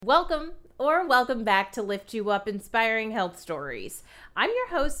Welcome back to Lift You Up Inspiring Health Stories. I'm your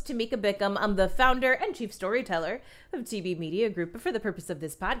host, Tamika Bickham. I'm the founder and chief storyteller of TB Media Group. But for the purpose of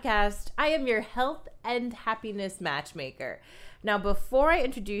this podcast, I am your health and happiness matchmaker. Now, before I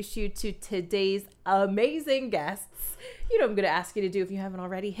introduce you to today's amazing guests, you know what I'm going to ask you to do if you haven't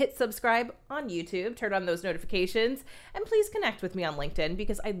already. Hit subscribe on YouTube, turn on those notifications, and please connect with me on LinkedIn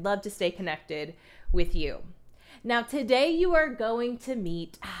because I'd love to stay connected with you. Now, today you are going to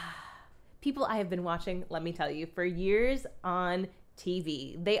meet people I have been watching, let me tell you, for years on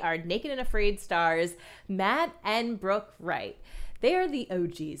TV. They are Naked and Afraid stars, Matt and Brooke Wright. They are the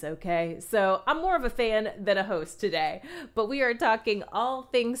OGs, okay? So I'm more of a fan than a host today, but we are talking all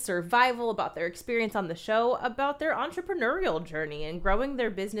things survival, about their experience on the show, about their entrepreneurial journey and growing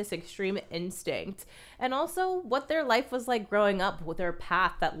their business Extreme Instinct, and also what their life was like growing up, with their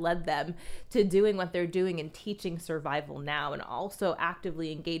path that led them to doing what they're doing and teaching survival now, and also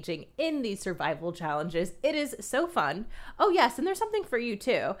actively engaging in these survival challenges. It is so fun. Oh yes, and there's something for you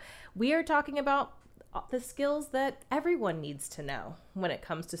too. We are talking about the skills that everyone needs to know when it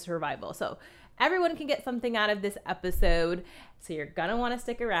comes to survival. So everyone can get something out of this episode. So you're gonna want to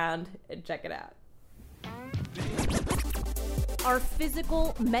stick around and check it out. Our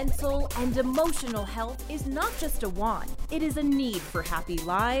physical, mental, and emotional health is not just a want. It is a need for happy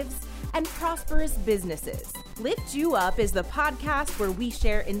lives and prosperous businesses. Lift You Up is the podcast where we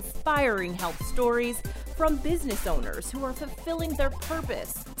share inspiring health stories from business owners who are fulfilling their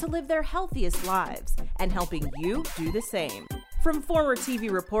purpose to live their healthiest lives and helping you do the same. From former TV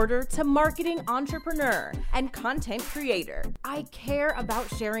reporter to marketing entrepreneur and content creator, I care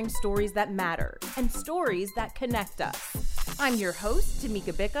about sharing stories that matter and stories that connect us. I'm your host,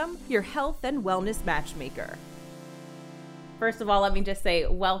 Tamika Bickham, your health and wellness matchmaker. First of all, let me just say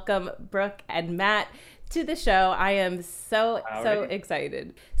welcome, Brooke and Matt, to the show. I am so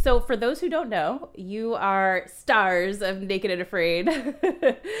excited. So for those who don't know, you are stars of Naked and Afraid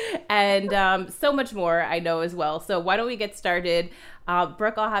and so much more I know as well. So why don't we get started?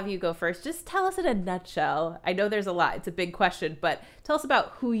 Brooke, I'll have you go first. Just tell us in a nutshell. I know there's a lot. It's a big question, but tell us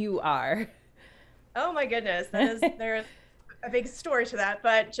about who you are. Oh my goodness. There's a big story to that,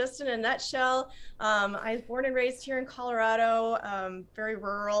 but just in a nutshell, I was born and raised here in Colorado, very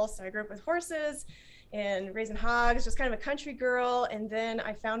rural. So I grew up with horses and raising hogs, just kind of a country girl. And then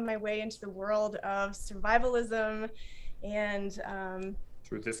I found my way into the world of survivalism and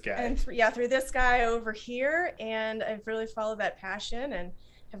through this guy. And through this guy over here. And I've really followed that passion and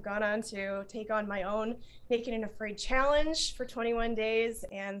have gone on to take on my own Naked and Afraid challenge for 21 days.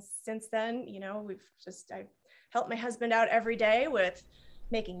 And since then, you know, I help my husband out every day with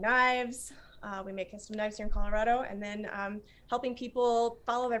making knives. We make custom knives here in Colorado, and then helping people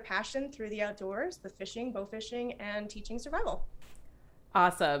follow their passion through the outdoors with fishing, bow fishing, and teaching survival.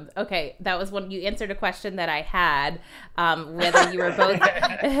 Awesome. Okay, that was when you answered a question that I had, whether you were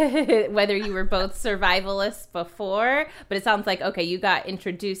both survivalists before, but it sounds like, okay, you got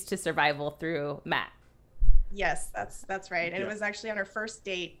introduced to survival through Matt. Yes, that's right. And It was actually on our first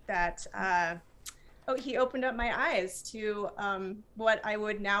date that he opened up my eyes to what I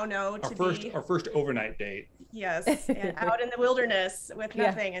would now know our first overnight date. Yes, and out in the wilderness with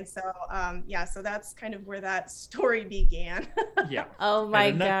nothing. And so, so that's kind of where that story began. Yeah. Oh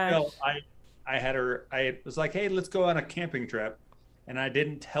my gosh. I was like, hey, let's go on a camping trip. And I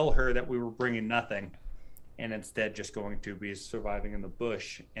didn't tell her that we were bringing nothing and instead just going to be surviving in the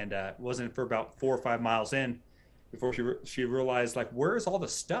bush. And it wasn't for about 4 or 5 miles in before she realized, like, where's all the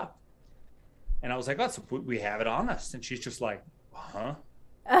stuff? And I was like, oh, so we have it on us. And she's just like, huh?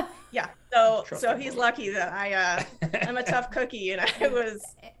 Yeah. So he's lucky that I'm a tough cookie, and I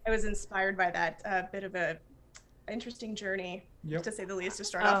was inspired by that bit of a interesting journey, to say the least, to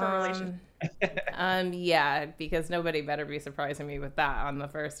start off a relationship. Yeah, because nobody better be surprising me with that on the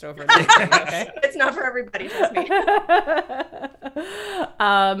first overnight. Okay? It's not for everybody, trust me.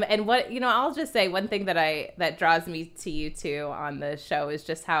 And what, I'll just say one thing that draws me to you two on the show is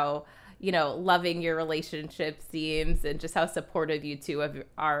just how, loving your relationship seems, and just how supportive you two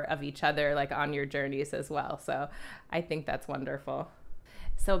are of each other, like on your journeys as well. So I think that's wonderful.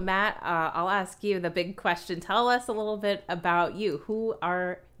 So Matt, I'll ask you the big question. Tell us a little bit about you. Who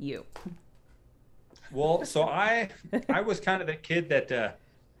are you? Well, so I was kind of the kid that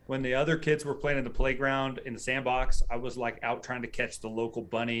when the other kids were playing in the playground in the sandbox, I was like out trying to catch the local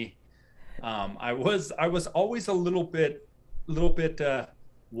bunny. I was always a little bit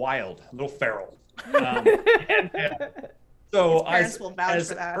wild, a little feral. So as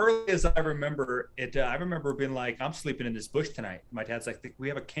early as I remember it, I remember being like, I'm sleeping in this bush tonight. My dad's like, we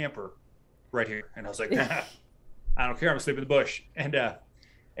have a camper right here. And I was like, I don't care. I'm sleeping in the bush. And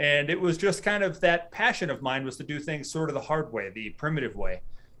And it was just kind of that passion of mine was to do things sort of the hard way, the primitive way.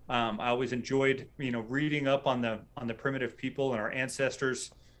 I always enjoyed, reading up on the primitive people and our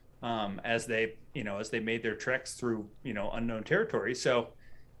ancestors, as they made their treks through, unknown territory. So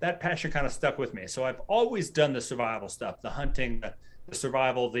that passion kind of stuck with me. So I've always done the survival stuff, the hunting, the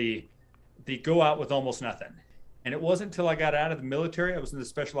survival, the go out with almost nothing. And it wasn't until I got out of the military, I was in the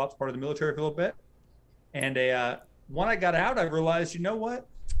special ops part of the military for a little bit. And when I got out, I realized, you know what?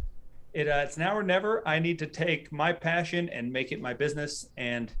 It's now or never. I need to take my passion and make it my business.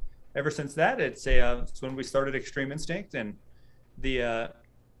 And ever since that, it's when we started Extreme Instinct. And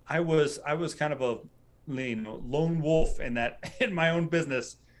I was kind of a lone wolf in my own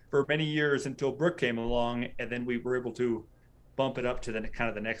business for many years until Brooke came along, and then we were able to bump it up to the kind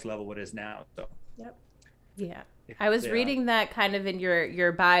of the next level it is now. So. Yep. Yeah. I was reading that kind of in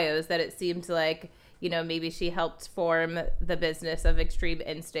your bios, that it seemed like, maybe she helped form the business of Extreme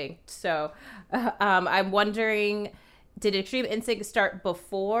Instinct. So I'm wondering, did Extreme Instinct start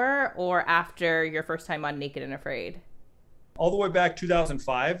before or after your first time on Naked and Afraid? All the way back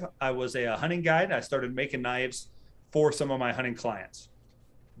 2005, I was a hunting guide. I started making knives for some of my hunting clients.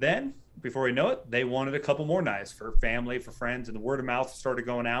 Then, before we know it, they wanted a couple more knives for family, for friends, and the word of mouth started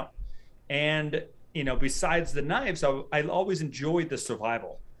going out. And, besides the knives, I always enjoyed the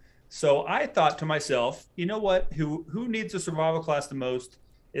survival. So I thought to myself, you know what, who needs a survival class the most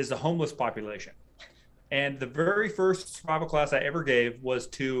is the homeless population. And the very first survival class I ever gave was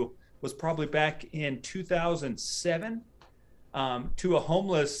probably back in 2007, to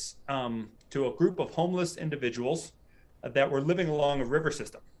a group of homeless individuals that were living along a river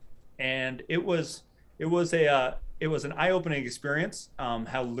system. And it was an eye-opening experience,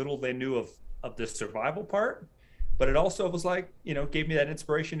 how little they knew of the survival part. But it also was like, gave me that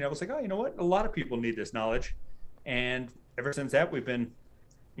inspiration. And I was like, oh, you know what? A lot of people need this knowledge. And ever since that, we've been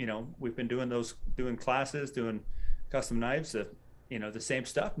doing classes, doing custom knives, the same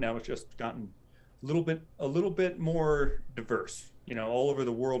stuff. Now it's just gotten a little bit more diverse. All over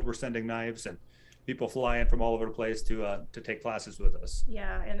the world, we're sending knives, and people fly in from all over the place to take classes with us.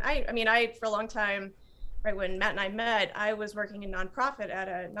 Yeah. And I for a long time, right when Matt and I met, I was working in nonprofit at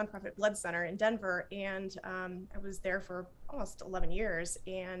a nonprofit blood center in Denver. And I was there for almost 11 years.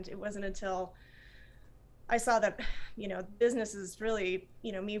 And it wasn't until I saw that, business is really,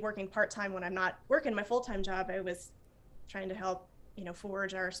 me working part-time when I'm not working my full-time job. I was trying to help,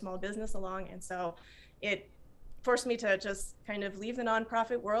 forge our small business along. And so it forced me to just kind of leave the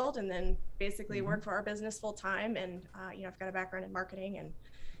nonprofit world and then basically work for our business full-time. And, I've got a background in marketing and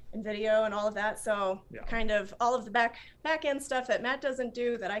video and all of that. So kind of all of the back end stuff that Matt doesn't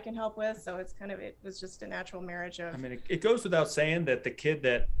do that I can help with. So it was just a natural marriage of. It goes without saying that the kid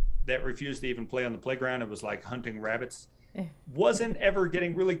that refused to even play on the playground, it was like hunting rabbits, wasn't ever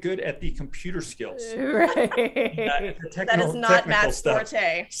getting really good at the computer skills. Right. That is not Matt's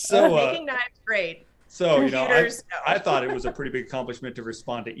forte. So making knives, great. So, I thought it was a pretty big accomplishment to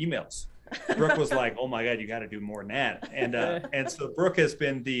respond to emails. Brooke was like, oh my God, you got to do more than that. And so Brooke has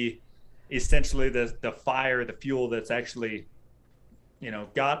been essentially the fire, the fuel that's actually,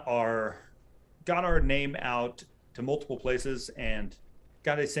 got our name out to multiple places and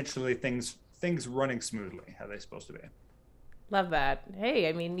got essentially things running smoothly how they're supposed to be. Love that. Hey,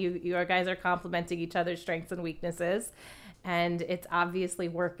 you guys are complementing each other's strengths and weaknesses, and it's obviously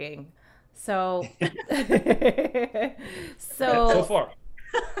working. So, so far.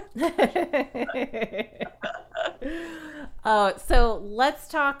 So let's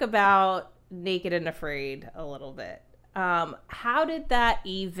talk about Naked and Afraid a little bit. How did that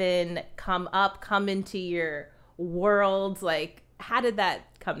even come into your world? Like, how did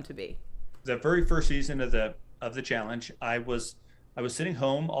that come to be? The very first season of the challenge, I was sitting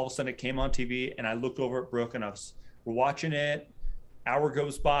home. All of a sudden, it came on TV, and I looked over at Brooke, and we're watching it. Hour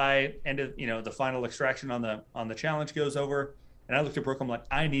goes by, and the final extraction on the challenge goes over, and I looked at Brooke. I'm like,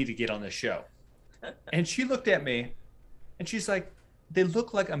 I need to get on this show. And she looked at me, and she's like, they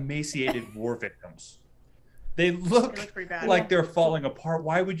look like emaciated war victims. They look pretty bad. Like they're falling apart.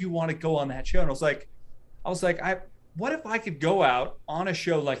 Why would you want to go on that show? And I was like, what if I could go out on a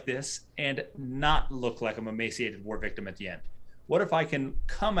show like this and not look like I'm an emaciated war victim at the end? What if I can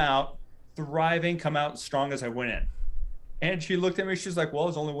come out thriving, come out strong as I went in? And she looked at me. She's like, well,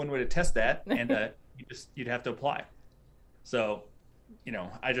 there's only one way to test that. And you'd have to apply. So,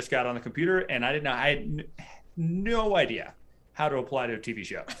 I just got on the computer, and I had no idea how to apply to a TV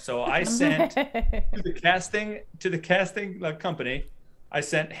show. So I sent to the casting company, I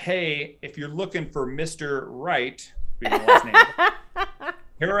sent, hey, if you're looking for Mr. Right, being the last name,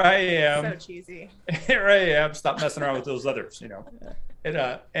 here I am. So cheesy. Here I am. Stop messing around with those others,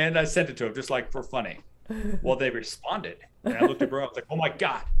 And I sent it to him just like for funny. Well, they responded, and I looked at bro. I was like, "Oh my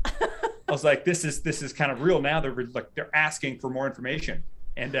god!" I was like, "This is kind of real now." They're asking for more information,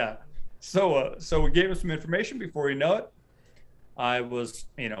 and so we gave him some information. Before you know it, I was,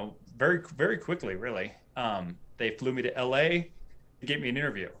 very very quickly, really. They flew me to L.A. to get me an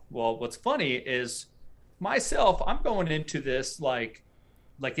interview. Well, what's funny is myself. I'm going into this like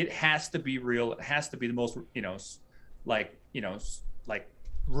it has to be real. It has to be the most, like like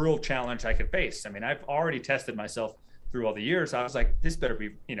real challenge I could face. I mean, I've already tested myself through all the years. I was like, this better be,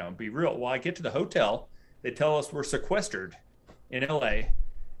 be real. Well, I get to the hotel. They tell us we're sequestered in LA,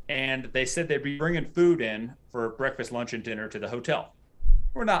 and they said they'd be bringing food in for breakfast, lunch, and dinner to the hotel.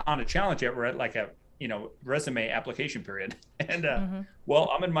 We're not on a challenge yet. We're at like a, resume application period. And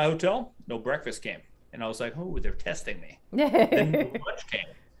well, I'm in my hotel. No breakfast came. And I was like, oh, they're testing me. Then lunch came.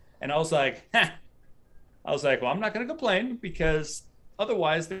 And I was like, well, I'm not going to complain because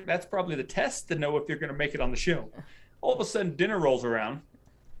otherwise that's probably the test to know if you're going to make it on the show. All of a sudden dinner rolls around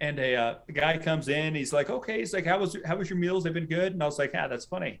and a guy comes in. He's like, okay. He's like, how was your meals? They've been good. And I was like, that's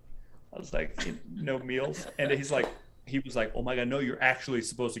funny. I was like, no meals. And he was like, oh my God, no, you're actually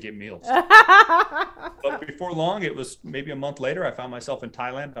supposed to get meals. But before long, it was maybe a month later, I found myself in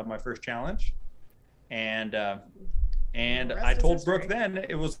Thailand on my first challenge. And I told Brooke then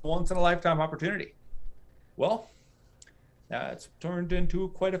it was once in a lifetime opportunity. Well, it's turned into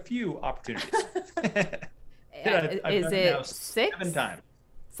quite a few opportunities. Is it 6? 7 times.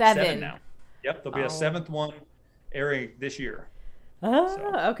 7 now. Yep, there'll be a 7th one airing this year.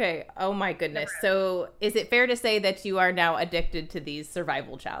 Okay. Oh my goodness. So is it fair to say that you are now addicted to these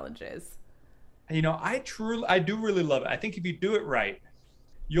survival challenges? I do really love it. I think if you do it right,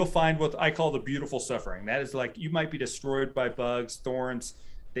 you'll find what I call the beautiful suffering. That is like, you might be destroyed by bugs, thorns,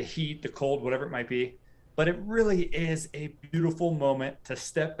 the heat, the cold, whatever it might be. But it really is a beautiful moment to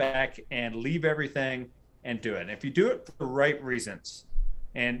step back and leave everything and do it. And if you do it for the right reasons,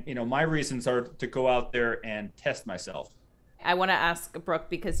 and my reasons are to go out there and test myself. I want to ask Brooke,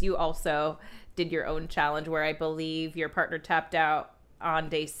 because you also did your own challenge where I believe your partner tapped out on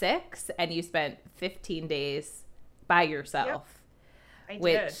day 6 and you spent 15 days by yourself. Yep, I did.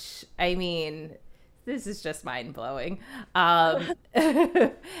 Which, I mean, this is just mind blowing. And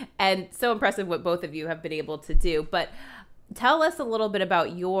so impressive what both of you have been able to do. But tell us a little bit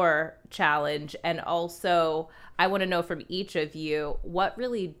about your challenge. And also, I want to know from each of you, what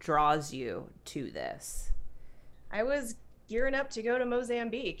really draws you to this? I was gearing up to go to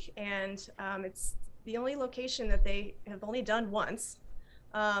Mozambique, and it's the only location that they have only done once,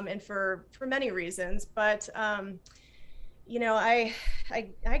 and for many reasons. But I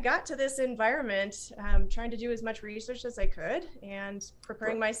got to this environment trying to do as much research as I could and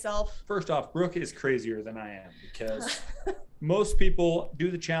preparing myself. First off, Brooke is crazier than I am, because most people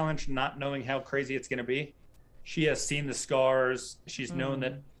do the challenge not knowing how crazy it's going to be. She has seen the scars. She's known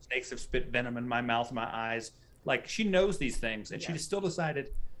that snakes have spit venom in my mouth and my eyes. Like, she knows these things, and she still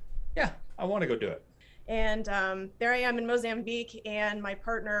decided, I want to go do it. And there I am in Mozambique, and my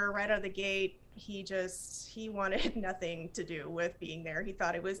partner, right out of the gate, he wanted nothing to do with being there. He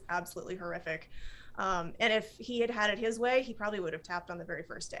thought it was absolutely horrific. And if he had had it his way, he probably would have tapped on the very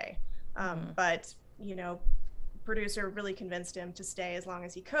first day. But, producer really convinced him to stay as long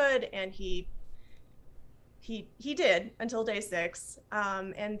as he could, and he did until day 6.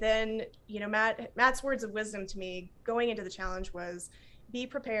 And then, Matt's words of wisdom to me going into the challenge was, be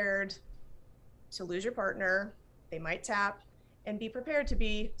prepared to lose your partner. They might tap, and be prepared to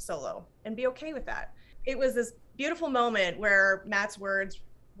be solo and be okay with that. It was this beautiful moment where Matt's words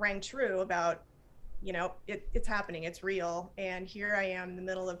rang true about, it's happening, it's real. And here I am in the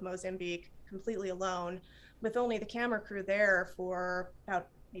middle of Mozambique, completely alone, with only the camera crew there for about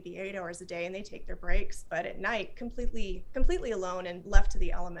maybe 8 hours a day, and they take their breaks, but at night completely alone and left to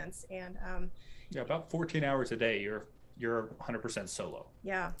the elements. And about 14 hours a day you're 100% solo.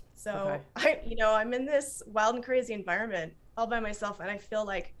 So I'm in this wild and crazy environment all by myself, and I feel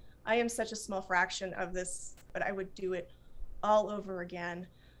like I am such a small fraction of this, but I would do it all over again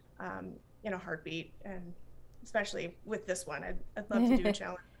in a heartbeat. And especially with this one, I'd love to do a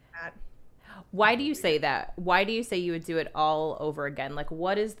challenge like that. Why do you say that? Why do you say you would do it all over again? Like,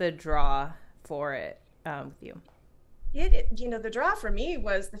 what is the draw for it with you? The draw for me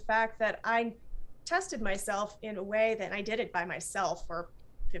was the fact that I tested myself in a way that I did it by myself for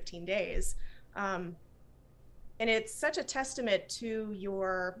 15 days. And it's such a testament to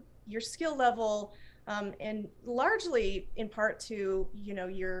your skill level, and largely in part to,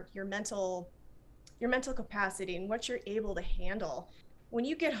 your mental capacity and what you're able to handle. When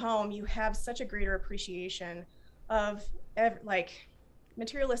you get home, you have such a greater appreciation of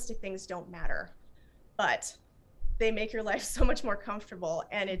materialistic things don't matter, but they make your life so much more comfortable,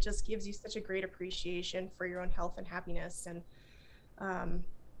 and it just gives you such a great appreciation for your own health and happiness, and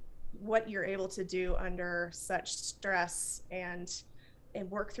what you're able to do under such stress and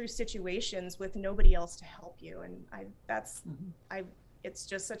work through situations with nobody else to help you. And it's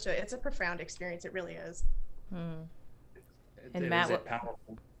just it's a profound experience. It really is. And Matt,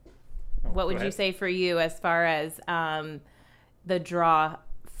 what would you say for you as far as the draw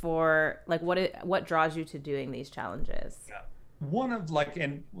for, like, what draws you to doing these challenges? Yeah. One of, like,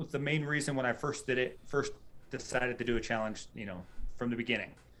 and the main reason when I first decided to do a challenge, from the beginning,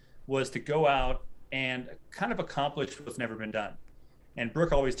 was to go out and kind of accomplish what's never been done. And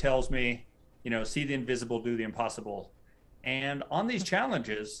Brooke always tells me, see the invisible, do the impossible. And on these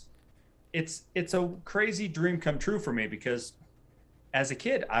challenges, it's a crazy dream come true for me, because as a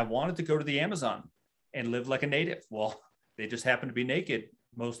kid, I wanted to go to the Amazon and live like a native. Well, they just happened to be naked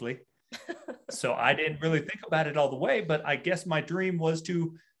mostly. So I didn't really think about it all the way, but I guess my dream was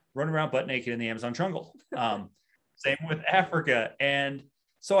to run around butt naked in the Amazon jungle. Same with Africa. And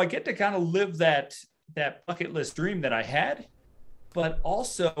so I get to kind of live that bucket list dream that I had, but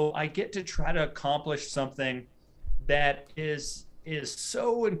also I get to try to accomplish something that is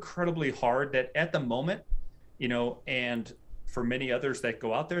so incredibly hard that at the moment, and for many others that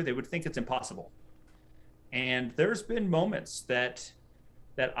go out there, they would think it's impossible. And there's been moments that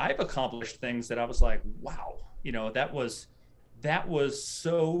I've accomplished things that I was like, wow, that was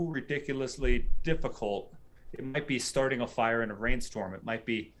so ridiculously difficult. It might be starting a fire in a rainstorm. It might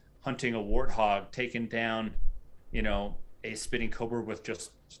be hunting a warthog, taking down, a spitting cobra with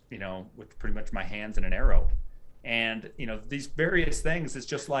just, with pretty much my hands and an arrow. And, these various things, it's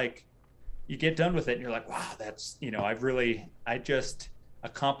just like, you get done with it and you're like, wow, that's, I just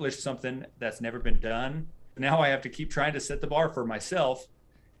accomplished something that's never been done. Now I have to keep trying to set the bar for myself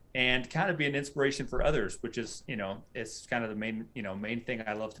and kind of be an inspiration for others, which is, it's kind of the main thing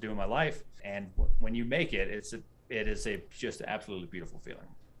I love to do in my life. And when you make it, it is just absolutely beautiful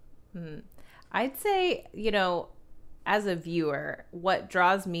feeling. I'd say, as a viewer, what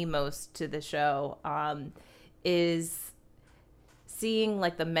draws me most to the show is seeing,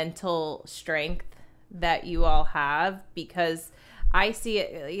 like, the mental strength that you all have, because I see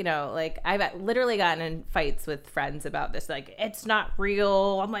it, like, I've literally gotten in fights with friends about this, like, it's not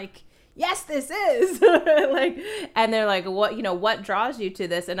real. I'm like, yes, this is. Like, and they're like, what draws you to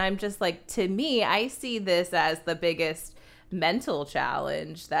this? And I'm just like, to me, I see this as the biggest mental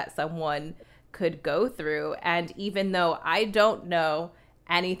challenge that someone could go through. And even though I don't know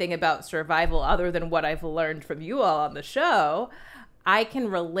anything about survival other than what I've learned from you all on the show, I can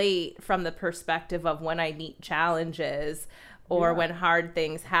relate from the perspective of when I meet challenges or when hard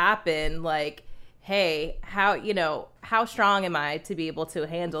things happen, like, hey, how strong am I to be able to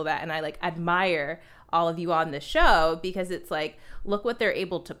handle that? And I, like, admire all of you on the show, because it's like, look what they're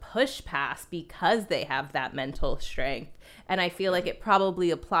able to push past because they have that mental strength. And I feel like it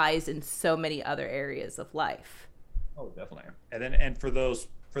probably applies in so many other areas of life. Oh, definitely. And for those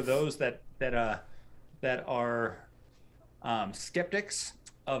that are skeptics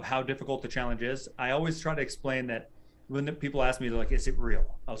of how difficult the challenge is, I always try to explain that when people ask me, they're like, is it real?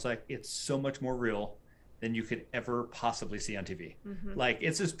 I was like, it's so much more real than you could ever possibly see on TV. Mm-hmm. Like,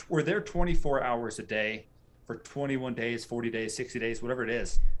 it's just, we're there 24 hours a day for 21 days, 40 days, 60 days, whatever it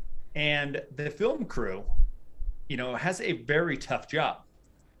is. And the film crew, has a very tough job.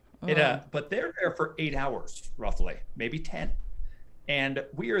 But they're there for 8 hours, roughly, maybe 10. And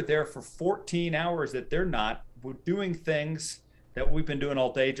we are there for 14 hours that they're not. We're doing things that we've been doing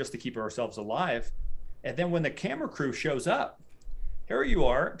all day just to keep ourselves alive. And then when the camera crew shows up, here you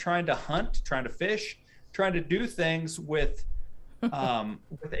are trying to hunt, trying to fish, trying to do things with a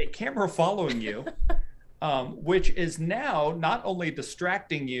camera following you, which is now not only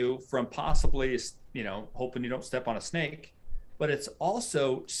distracting you from possibly, hoping you don't step on a snake, but it's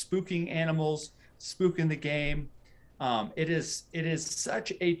also spooking animals, spooking the game. It is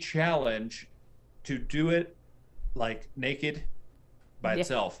such a challenge to do it, like, naked by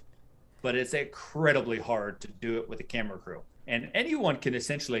itself, but it's incredibly hard to do it with a camera crew. And anyone can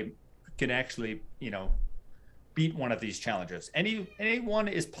actually, beat one of these challenges. Anyone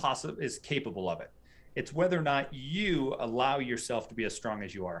is capable of it. It's whether or not you allow yourself to be as strong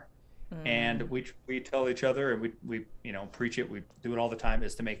as you are. And we tell each other, and we preach it, we do it all the time,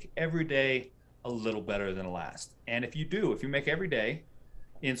 is to make every day a little better than the last. And if you make every day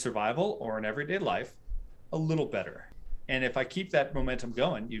in survival or in everyday life a little better, and if I keep that momentum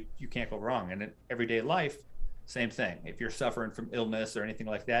going, you can't go wrong. And in everyday life, same thing. If you're suffering from illness or anything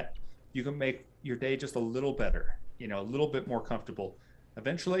like that, you can make your day just a little better, a little bit more comfortable,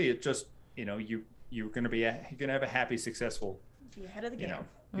 eventually it just, you're going to you're going to have a happy, successful, Be ahead of the game.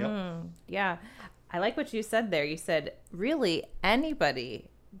 Yep. Yeah. I like what you said there. You said, really, anybody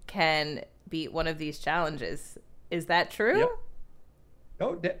can beat one of these challenges. Is that true? Yep.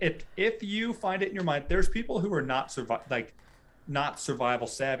 Oh, if you find it in your mind, there's people who are not not survival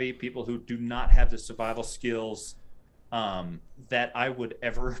savvy, people who do not have the survival skills that I would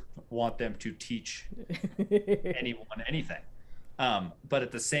ever want them to teach anyone anything. But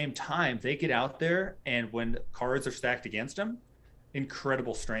at the same time, they get out there, and when cards are stacked against them,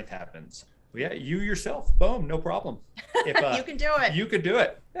 incredible strength happens. Yeah, you yourself, boom, no problem. If, you can do it. You could do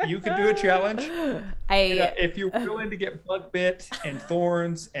it. You could do a challenge. If you're willing to get bug bit and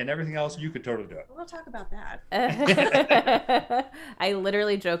thorns and everything else, you could totally do it. We'll talk about that. I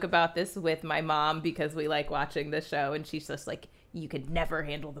literally joke about this with my mom because we like watching the show, and she's just like, you could never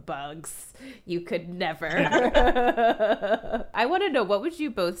handle the bugs. You could never. I want to know, what would you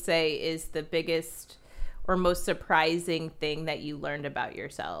both say is the biggest or most surprising thing that you learned about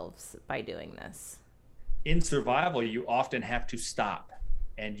yourselves by doing this? In survival, you often have to stop,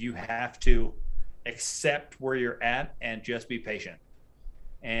 and you have to accept where you're at and just be patient.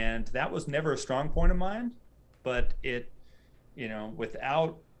 And that was never a strong point of mine, but it,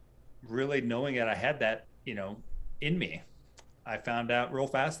 without really knowing it, I had that, in me. I found out real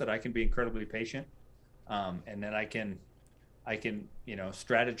fast that I can be incredibly patient, and then I can,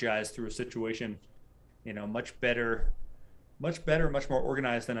 strategize through a situation, much better, much more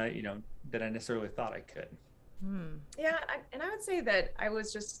organized than I necessarily thought I could. Yeah, and I would say that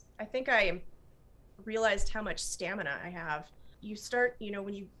I think I realized how much stamina I have. You start,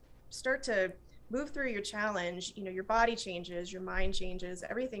 when you start to move through your challenge, your body changes, your mind changes,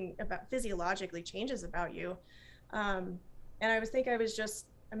 everything about physiologically changes about you. And I was just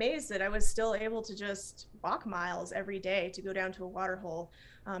amazed that I was still able to just walk miles every day, to go down to a water hole,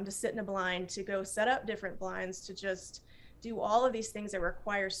 to sit in a blind, to go set up different blinds, to just do all of these things that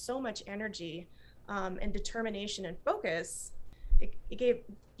require so much energy and determination and focus. It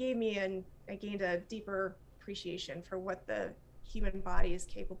gave me, and I gained a deeper appreciation for what the human body is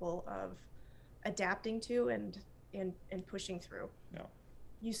capable of adapting to and pushing through. Yeah.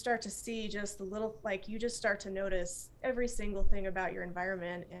 You start to see just the little, you just start to notice every single thing about your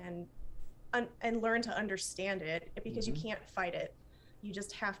environment and learn to understand it, because you can't fight it. You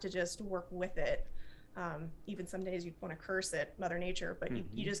just have to just work with it. Even some days you want to curse it, Mother Nature, but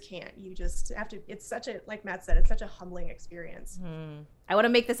you just can't. You just have to. It's such a, like Matt said, it's such a humbling experience. I want to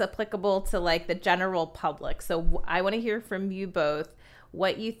make this applicable to the general public. So I want to hear from you both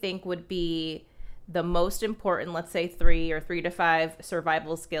what you think would be the most important, let's say 3 to 5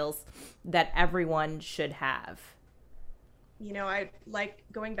 survival skills that everyone should have. I like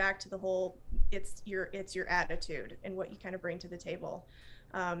going back to the whole, it's your attitude and what you kind of bring to the table.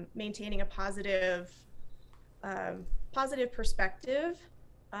 Maintaining a positive perspective,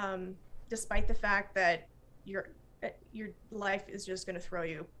 despite the fact that your life is just going to throw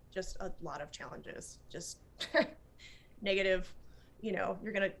you just a lot of challenges, just negative.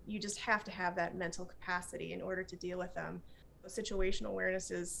 You just have to have that mental capacity in order to deal with them. Situational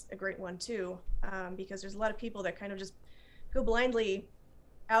awareness is a great one too, because there's a lot of people that kind of just go blindly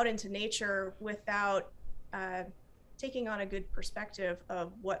out into nature without taking on a good perspective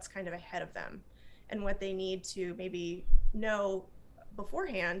of what's kind of ahead of them and what they need to maybe know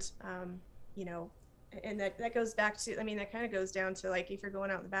beforehand. And that goes back to, that kind of goes down to, if you're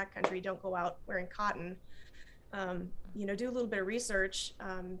going out in the backcountry, don't go out wearing cotton. Do a little bit of research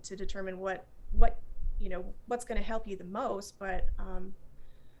to determine what's going to help you the most. But I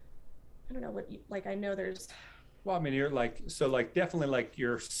don't know what I know there's. Well, you're definitely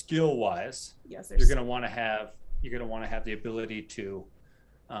your skill wise. Yes, you're going to want to have the ability to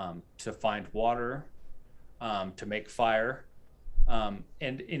find water, to make fire, and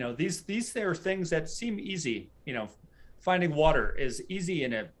these are things that seem easy. Finding water is easy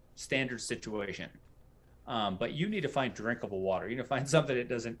in a standard situation. But you need to find drinkable water. You need to find something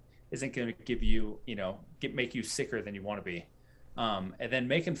that isn't going to give you, make you sicker than you want to be. And then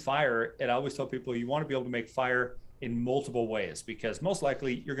making fire, I always tell people you want to be able to make fire in multiple ways, because most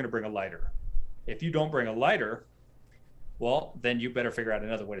likely you're going to bring a lighter. If you don't bring a lighter, well, then you better figure out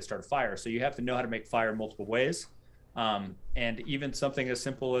another way to start a fire. So you have to know how to make fire multiple ways. And even something as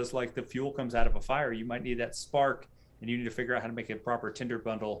simple as the fuel comes out of a fire, you might need that spark, and you need to figure out how to make a proper tinder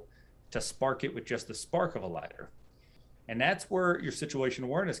bundle to spark it with just the spark of a lighter. And that's where your situation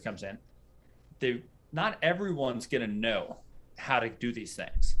awareness comes in. Not everyone's going to know how to do these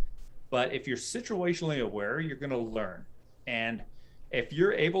things, but if you're situationally aware, you're going to learn. And if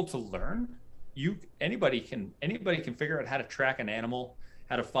you're able to learn, anybody can figure out how to track an animal,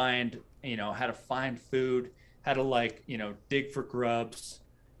 how to find, how to find food, how to like, dig for grubs,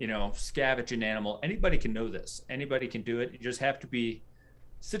 scavenge an animal. Anybody can know this. Anybody can do it. You just have to be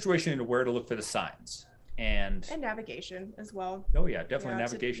situationally aware to look for the signs. And navigation as well. Oh yeah, definitely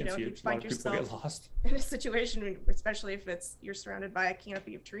navigation is huge. A lot of people get lost in a situation, especially if you're surrounded by a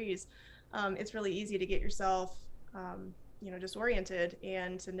canopy of trees. It's really easy to get yourself, disoriented,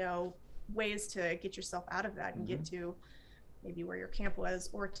 and to know ways to get yourself out of that and get to maybe where your camp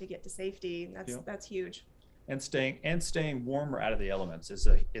was, or to get to safety. That's huge. And staying warmer out of the elements is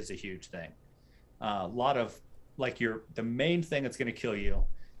a huge thing. A lot of the main thing that's going to kill you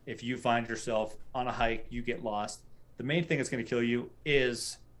if you find yourself on a hike, you get lost. The main thing that's going to kill you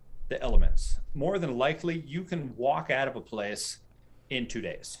is the elements. More than likely, you can walk out of a place in 2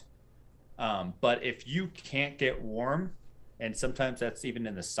 days. But if you can't get warm, and sometimes that's even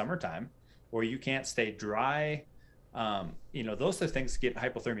in the summertime, or you can't stay dry, those are things get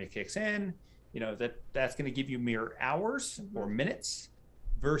hypothermia kicks in. That's going to give you mere hours or minutes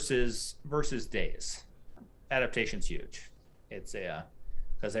versus days. Adaptation's huge. It's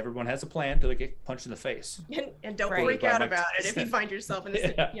because everyone has a plan till they get punched in the face. And don't freak out about it if you find yourself in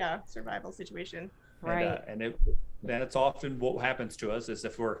a survival situation. Right. And it's often what happens to us is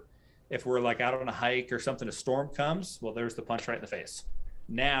if we're like out on a hike or something, a storm comes, well, there's the punch right in the face.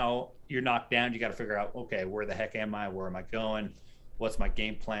 Now you're knocked down. You got to figure out, okay, where the heck am I? Where am I going? What's my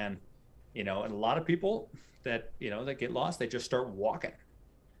game plan? And a lot of people that get lost, they just start walking.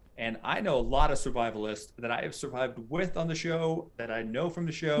 And I know a lot of survivalists that I have survived with on the show, that I know from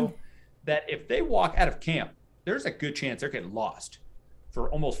the show, that if they walk out of camp, there's a good chance they're getting lost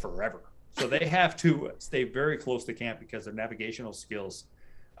for almost forever. So they have to stay very close to camp because their navigational skills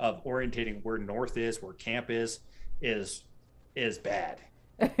of orientating where north is, where camp is bad.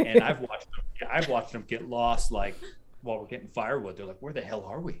 And I've watched them get lost, like while we're getting firewood. They're like, where the hell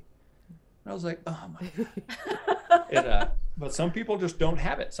are we? And I was like, oh my God. But some people just don't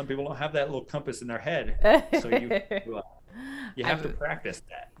have it. Some people don't have that little compass in their head. So you have to practice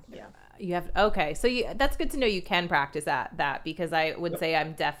that. Yeah. You have okay. So that's good to know. You can practice that because I would say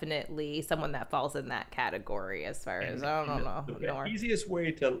I'm definitely someone that falls in that category as far as I don't know.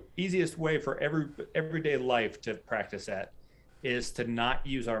 The easiest way for everyday life to practice that is to not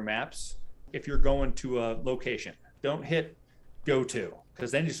use our maps. If you're going to a location, don't hit go to,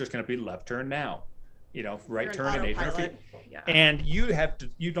 because then it's just going to be left turn now, right turn in 800 feet. Yeah. And you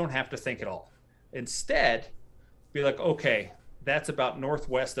don't have to think at all. Instead, be like, okay, that's about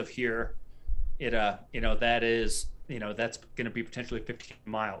northwest of here. That's going to be potentially 15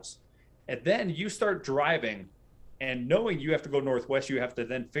 miles. And then you start driving, and knowing you have to go northwest, you have to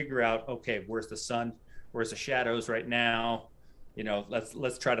then figure out, okay, where's the sun? Where's the shadows right now?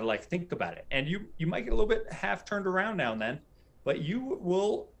 Let's try to think about it. And you might get a little bit half turned around now and then, but you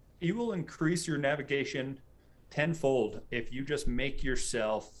will increase your navigation tenfold if you just make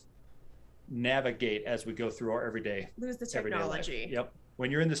yourself navigate as we go through our everyday. Lose the technology. Yep. When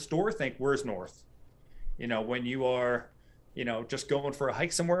you're in the store, think where's north. When you are, just going for a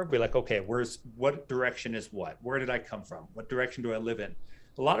hike somewhere, be like, okay, what direction is what? Where did I come from? What direction do I live in?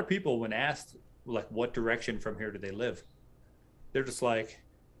 A lot of people, when asked what direction from here do they live, they're just like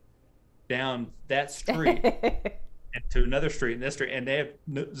down that street and to another street and this street, and they have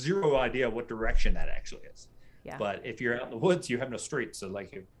zero idea what direction that actually is. Yeah. But if you're out in the woods, you have no street, so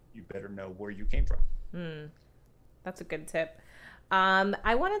you better know where you came from. That's a good tip.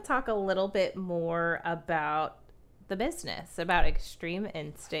 I want to talk a little bit more about the business, about Extreme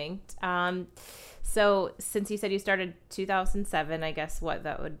Instinct. So since you said you started 2007, I guess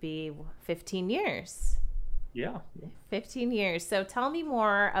that would be 15 years. Yeah. 15 years. So tell me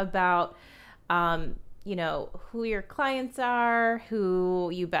more about, who your clients are, who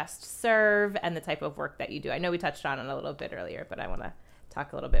you best serve, and the type of work that you do. I know we touched on it a little bit earlier, but I want to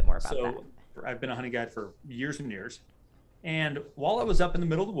talk a little bit more about that. So I've been a hunting guide for years and years. And while I was up in the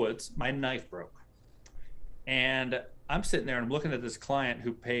middle of the woods, my knife broke. And I'm sitting there and I'm looking at this client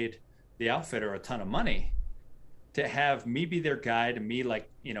who paid the outfitter a ton of money to have me be their guide and me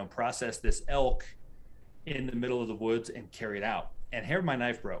process this elk in the middle of the woods and carry it out. And here my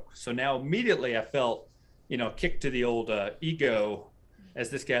knife broke. So now immediately I felt, kicked to the old ego as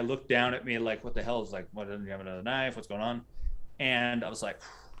this guy looked down at me like, what the hell? Is what, doesn't you have another knife? What's going on? And I was like,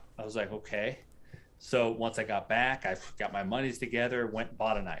 okay. So once I got back, I got my monies together, went and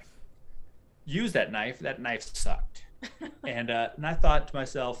bought a knife. Used that knife sucked. And I thought to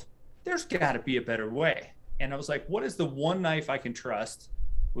myself, there's got to be a better way. And I was like, what is the one knife I can trust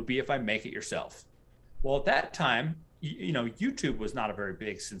would be if I make it yourself? Well, at that time, YouTube was not a very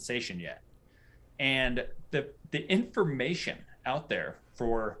big sensation yet. And the information out there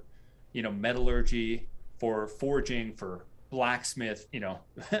for, metallurgy, for forging, for blacksmith,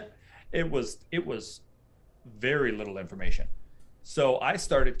 it was very little information. So I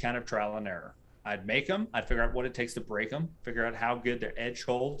started kind of trial and error. I'd make them, I'd figure out what it takes to break them, figure out how good their edge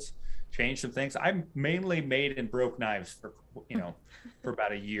holds, change some things. I mainly made and broke knives for, for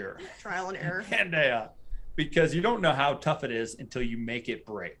about a year. Trial and error. And because you don't know how tough it is until you make it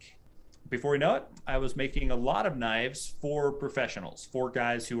break. Before you know it, I was making a lot of knives for professionals, for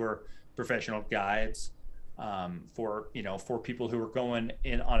guys who are professional guides, for people who are going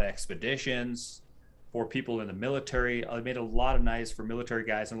in on expeditions, for people in the military. I made a lot of knives for military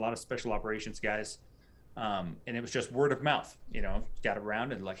guys and a lot of special operations guys. And it was just word of mouth, got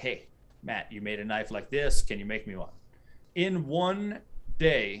around and like, hey, Matt, you made a knife like this. Can you make me one? In one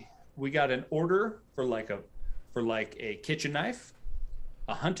day, we got an order for a kitchen knife,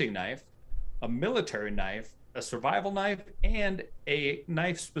 a hunting knife, a military knife, a survival knife, and a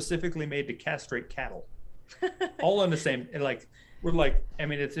knife specifically made to castrate cattle. All in the same,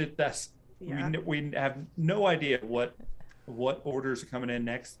 we have no idea what orders are coming in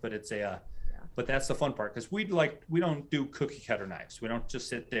next, but but that's the fun part, because we don't do cookie cutter knives. We don't just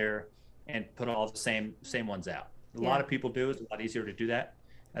sit there and put all the same ones out. A lot of people do. It's a lot easier to do that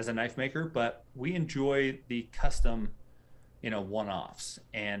as a knife maker, but we enjoy the custom, one-offs.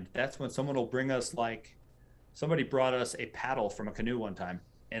 And that's when someone will bring us, like, somebody brought us a paddle from a canoe one time,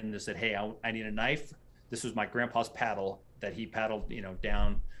 and they said, hey, I need a knife. This was my grandpa's paddle that he paddled,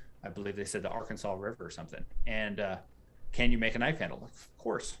 down, I believe they said, the Arkansas River or something. And can you make a knife handle? Of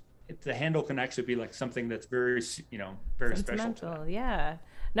course. The handle can actually be like something that's very, very special. Yeah.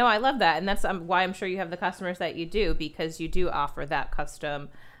 No, I love that. And that's why I'm sure you have the customers that you do, because you do offer that custom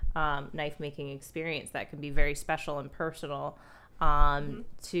knife making experience that can be very special and personal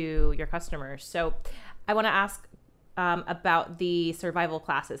to your customers. So I want to ask about the survival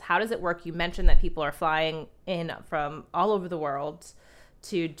classes. How does it work? You mentioned that people are flying in from all over the world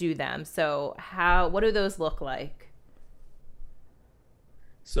to do them. So what do those look like?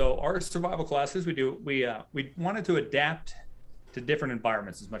 So our survival classes, we wanted to adapt to different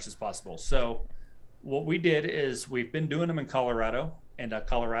environments as much as possible. So what we did is we've been doing them in Colorado, and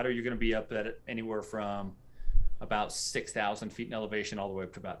Colorado, you're going to be up at anywhere from about 6,000 feet in elevation all the way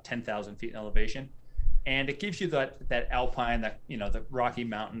up to about 10,000 feet in elevation. And it gives you that alpine, the Rocky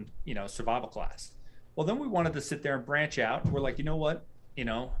Mountain, survival class. Well, then we wanted to sit there and branch out. We're like, you know what,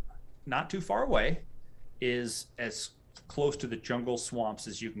 not too far away is as close to the jungle swamps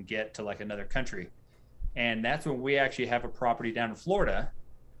as you can get to like another country. And that's when we actually have a property down in Florida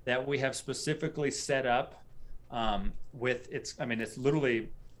that we have specifically set up it's literally,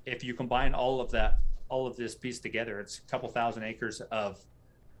 if you combine all of this piece together, it's a couple thousand acres of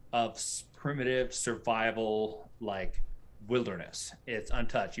primitive survival, like wilderness. It's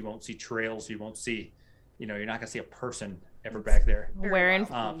untouched. You won't see trails. You won't see, you're not gonna see a person ever back there. Where in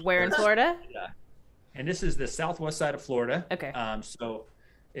Florida? Yeah. And this is the southwest side of Florida. Okay. So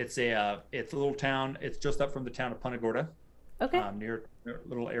it's a little town. It's just up from the town of Punta Gorda. Okay. Near a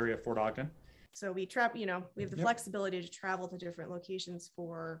little area of Fort Ogden. So we we have the flexibility to travel to different locations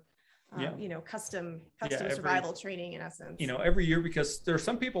for, custom survival training in essence. Every year, because there are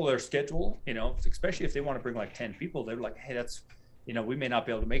some people that are scheduled, especially if they want to bring like 10 people, they're like, hey, that's, we may not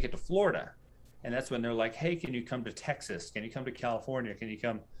be able to make it to Florida. And that's when they're like, hey, can you come to Texas? Can you come to California? Can you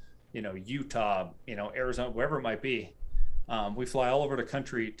come, Utah, Arizona, wherever it might be. We fly all over the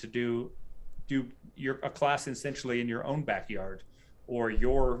country to do a class essentially in your own backyard, or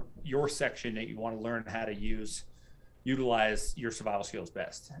your section that you want to learn how to utilize your survival skills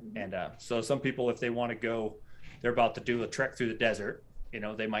best. And so some people, if they want to go, they're about to do a trek through the desert,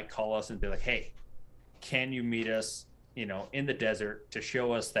 they might call us and be like, hey, can you meet us, in the desert to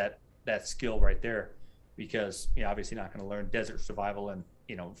show us that skill right there? Because obviously not going to learn desert survival in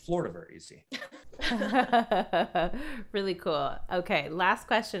Florida very easy. Really cool. Okay, last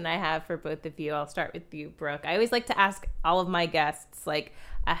question I have for both of you. I'll start with you, Brooke. I always like to ask all of my guests like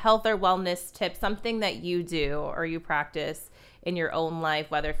a health or wellness tip, something that you do or you practice in your own life,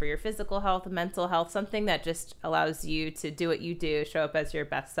 whether for your physical health, mental health, something that just allows you to do what you do, show up as your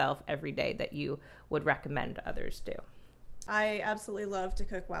best self every day, that you would recommend others do. I absolutely love to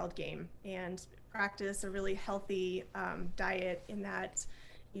cook wild game and practice a really healthy diet, in that,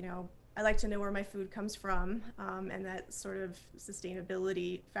 I like to know where my food comes from, and that sort of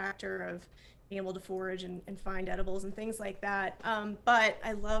sustainability factor of being able to forage and find edibles and things like that. But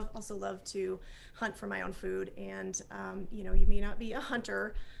I also love to hunt for my own food. And, you may not be a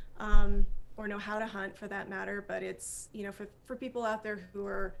hunter or know how to hunt for that matter, but it's, for people out there who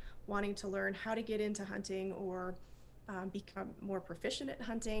are wanting to learn how to get into hunting, or become more proficient at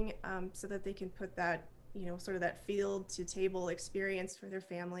hunting, so that they can put that, sort of that field to table experience for their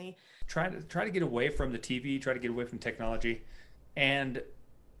family. Try to get away from the TV, try to get away from technology, and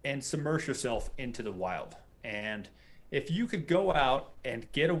submerge yourself into the wild. And if you could go out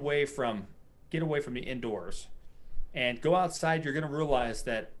and get away from the indoors and go outside, you're going to realize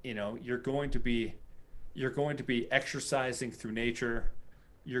that, you're going to be exercising through nature.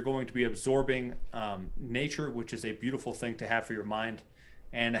 You're going to be absorbing nature, which is a beautiful thing to have for your mind,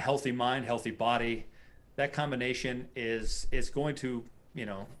 and a healthy mind, healthy body. That combination is going to,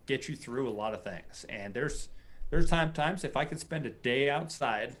 get you through a lot of things. And there's times if I could spend a day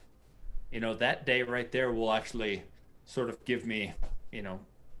outside, that day right there will actually sort of give me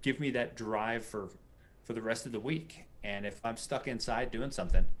that drive for the rest of the week. And if I'm stuck inside doing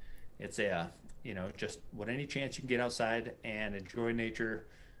something, it's just any chance you can get outside and enjoy nature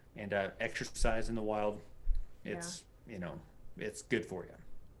and exercise in the wild, it's good for you.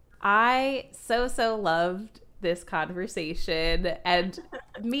 I so loved this conversation, and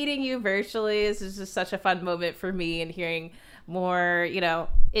meeting you virtually is just such a fun moment for me, and hearing more,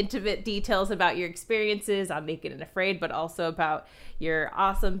 intimate details about your experiences on Naked and Afraid, but also about your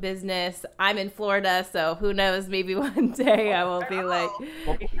awesome business. I'm in Florida, so who knows, maybe one day I will be like...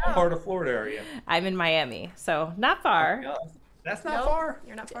 What part of Florida are you? I'm in Miami, so not far. Oh, that's not far.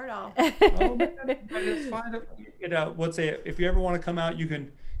 You're not far at all. Oh, man, but it's fine. If you ever want to come out, you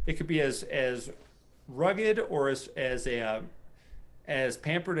can. It could be as rugged or as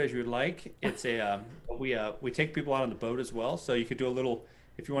pampered as you'd like. It's we take people out on the boat as well, so you could do a little,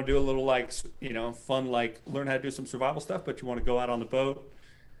 if you want to do a little fun, learn how to do some survival stuff, but you want to go out on the boat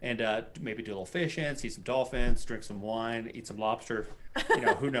and maybe do a little fishing, see some dolphins, drink some wine, eat some lobster.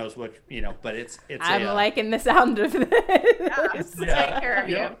 Who knows what, but it's I'm liking the sound of this. Take care of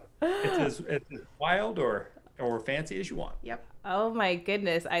you. It's as wild or fancy as you want. Yep. Oh my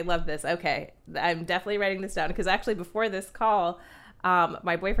goodness, I love this. Okay, I'm definitely writing this down, because actually before this call,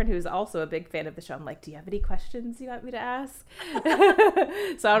 my boyfriend, who's also a big fan of the show, I'm like, do you have any questions you want me to ask?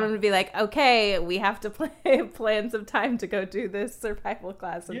 So I'm going to be like, okay, we have to plan some time to go do this survival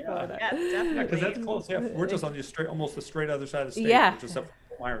class in Florida. Yeah, definitely. Because that's close. Yeah, we're just on almost the straight other side of the state. Yeah. Just up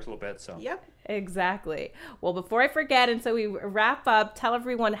Myers a little bit. So. Yep. Exactly. Well, before I forget, and so we wrap up, tell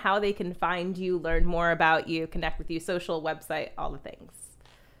everyone how they can find you, learn more about you, connect with you, social, website, all the things.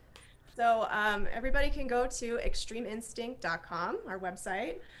 So everybody can go to extremeinstinct.com, our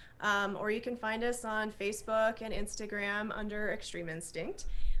website, or you can find us on Facebook and Instagram under Extreme Instinct.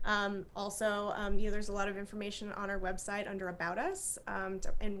 Also, there's a lot of information on our website under About Us, and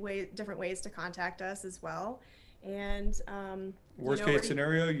different ways to contact us as well. And worst case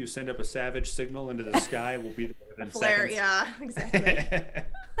scenario, you send up a savage signal into the sky, we'll be there within flare, seconds. Yeah, exactly.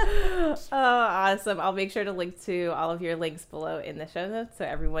 Oh, awesome. I'll make sure to link to all of your links below in the show notes so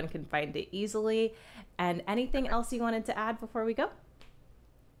everyone can find it easily. And anything else you wanted to add before we go?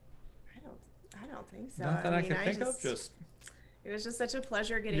 I don't think so. Not that I can think of. Just it was just such a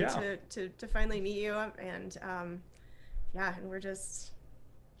pleasure getting to finally meet you, and and we're just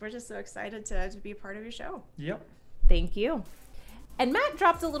so excited to be a part of your show. Yep. Thank you. And Matt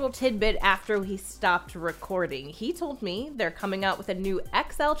dropped a little tidbit after he stopped recording. He told me they're coming out with a new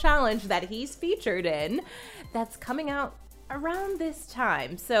XL challenge that he's featured in that's coming out around this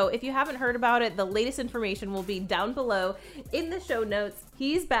time. So if you haven't heard about it, the latest information will be down below in the show notes.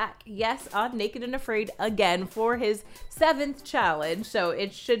 He's back, yes, on Naked and Afraid again for his 7th challenge. So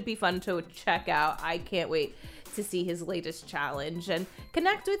it should be fun to check out. I can't wait to see his latest challenge and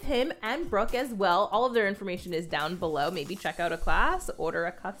connect with him and Brooke as well. All of their information is down below. Maybe check out a class, order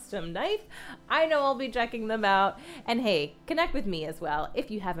a custom knife. I know I'll be checking them out. And hey, connect with me as well. If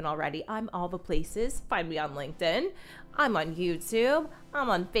you haven't already, I'm all the places. Find me on LinkedIn. I'm on YouTube. I'm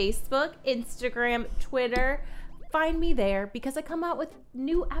on Facebook, Instagram, Twitter. Find me there because I come out with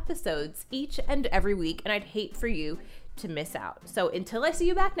new episodes each and every week, and I'd hate for you to miss out. So until I see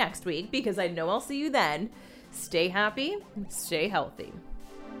you back next week, because I know I'll see you then, stay happy, stay healthy.